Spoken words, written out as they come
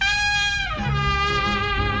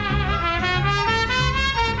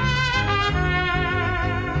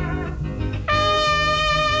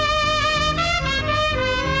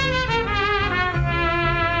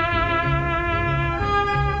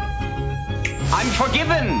I'm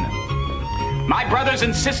forgiven. My brothers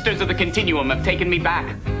and sisters of the continuum have taken me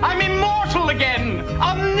back. I'm immortal again,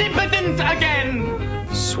 omnipotent again.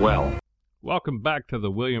 Swell. Welcome back to the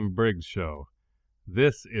William Briggs Show.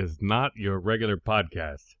 This is not your regular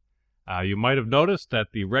podcast. You might have noticed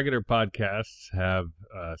that the regular podcasts have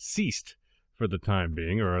ceased for the time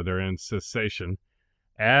being, or they're in cessation,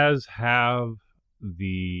 as have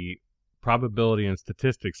the probability and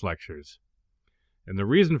statistics lectures. And the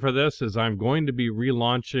reason for this is I'm going to be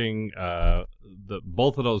relaunching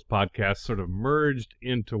both of those podcasts sort of merged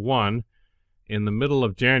into one in the middle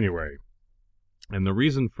of January. And the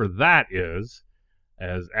reason for that is,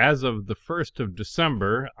 as of the 1st of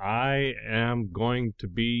December, I am going to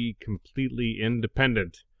be completely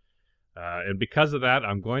independent. And because of that,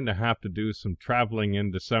 I'm going to have to do some traveling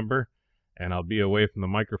in December, and I'll be away from the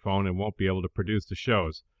microphone and won't be able to produce the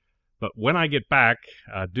shows. But when I get back,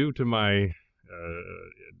 due to my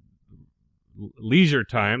leisure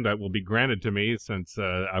time that will be granted to me since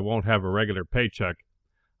I won't have a regular paycheck,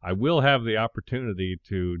 I will have the opportunity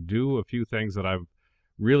to do a few things that I've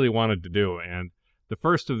really wanted to do. And the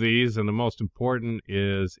first of these, and the most important,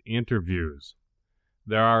 is interviews.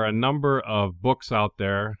 There are a number of books out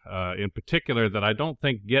there, in particular, that I don't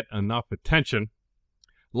think get enough attention.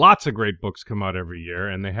 Lots of great books come out every year,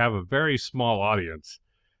 and they have a very small audience.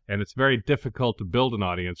 And it's very difficult to build an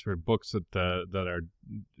audience for books that are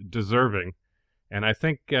deserving. And I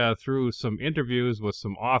think through some interviews with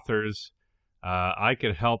some authors, I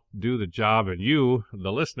could help do the job, and you,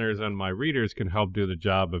 the listeners, and my readers can help do the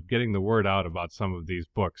job of getting the word out about some of these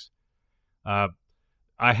books. I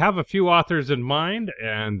have a few authors in mind,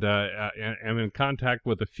 and am in contact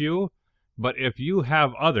with a few. But if you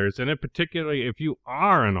have others, and in particular if you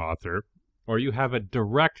are an author, or you have a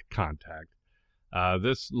direct contact,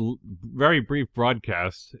 this very brief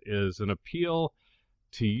broadcast is an appeal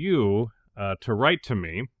to you to write to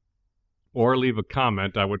me or leave a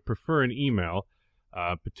comment. I would prefer an email,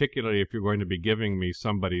 particularly if you're going to be giving me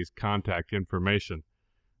somebody's contact information.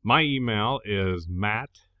 My email is matt,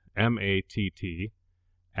 M-A-T-T,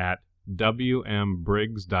 at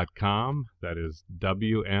wmbriggs.com. That is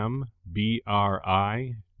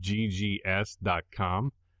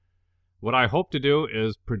wmbriggs.com. What I hope to do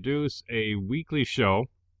is produce a weekly show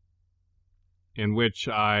in which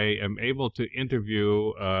I am able to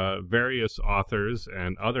interview various authors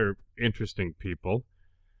and other interesting people.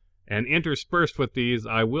 And interspersed with these,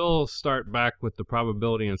 I will start back with the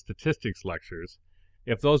probability and statistics lectures.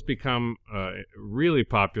 If those become really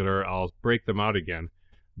popular, I'll break them out again.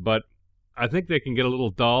 But I think they can get a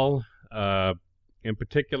little dull, in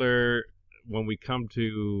particular when we come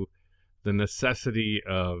to the necessity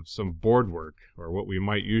of some board work, or what we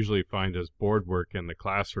might usually find as board work in the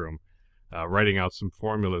classroom, writing out some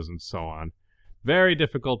formulas and so on. Very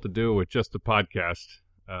difficult to do with just a podcast.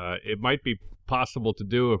 It might be possible to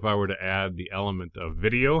do if I were to add the element of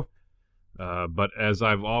video, but as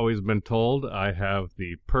I've always been told, I have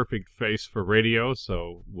the perfect face for radio,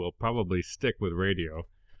 so we'll probably stick with radio.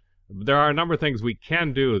 There are a number of things we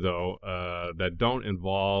can do, though, that don't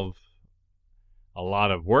involve a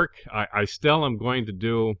lot of work. I still am going to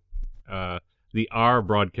do the R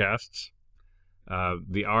broadcasts.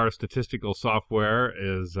 The R statistical software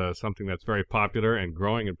is something that's very popular and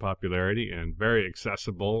growing in popularity and very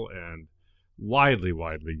accessible and widely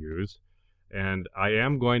used. And I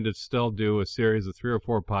am going to still do a series of 3 or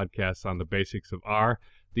 4 podcasts on the basics of R.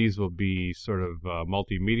 These will be sort of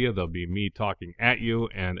multimedia. There'll be me talking at you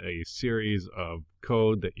and a series of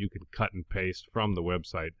code that you can cut and paste from the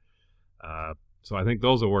website. So I think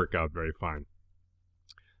those will work out very fine.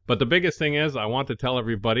 But the biggest thing is I want to tell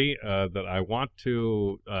everybody that I want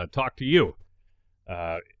to talk to you.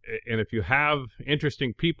 And if you have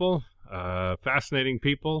interesting people, fascinating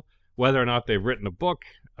people, whether or not they've written a book,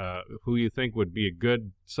 who you think would be a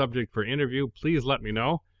good subject for interview, please let me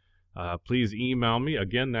know. Please email me.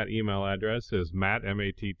 Again, that email address is matt,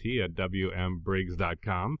 M-A-T-T, at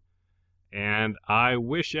wmbriggs.com. And I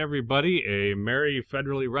wish everybody a merry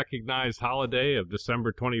federally recognized holiday of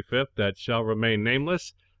December 25th that shall remain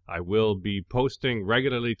nameless. I will be posting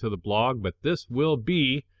regularly to the blog, but this will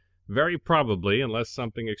be, very probably, unless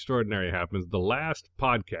something extraordinary happens, the last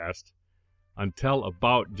podcast until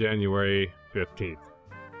about January 15th.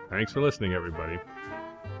 Thanks for listening, everybody.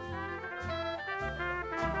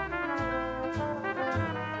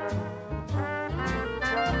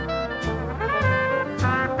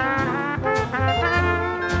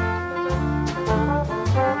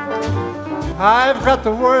 I've got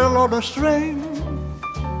the world on a string,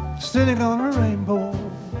 sitting on a rainbow.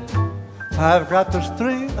 I've got the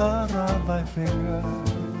string around my finger.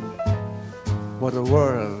 What a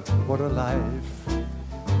world, what a life.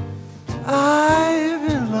 I'm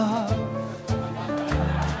in love.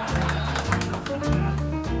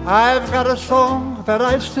 I've got a song that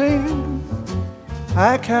I sing.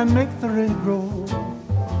 I can make the rain grow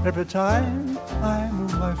every time I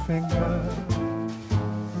move my finger.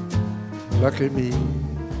 Lucky me.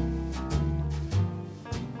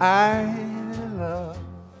 I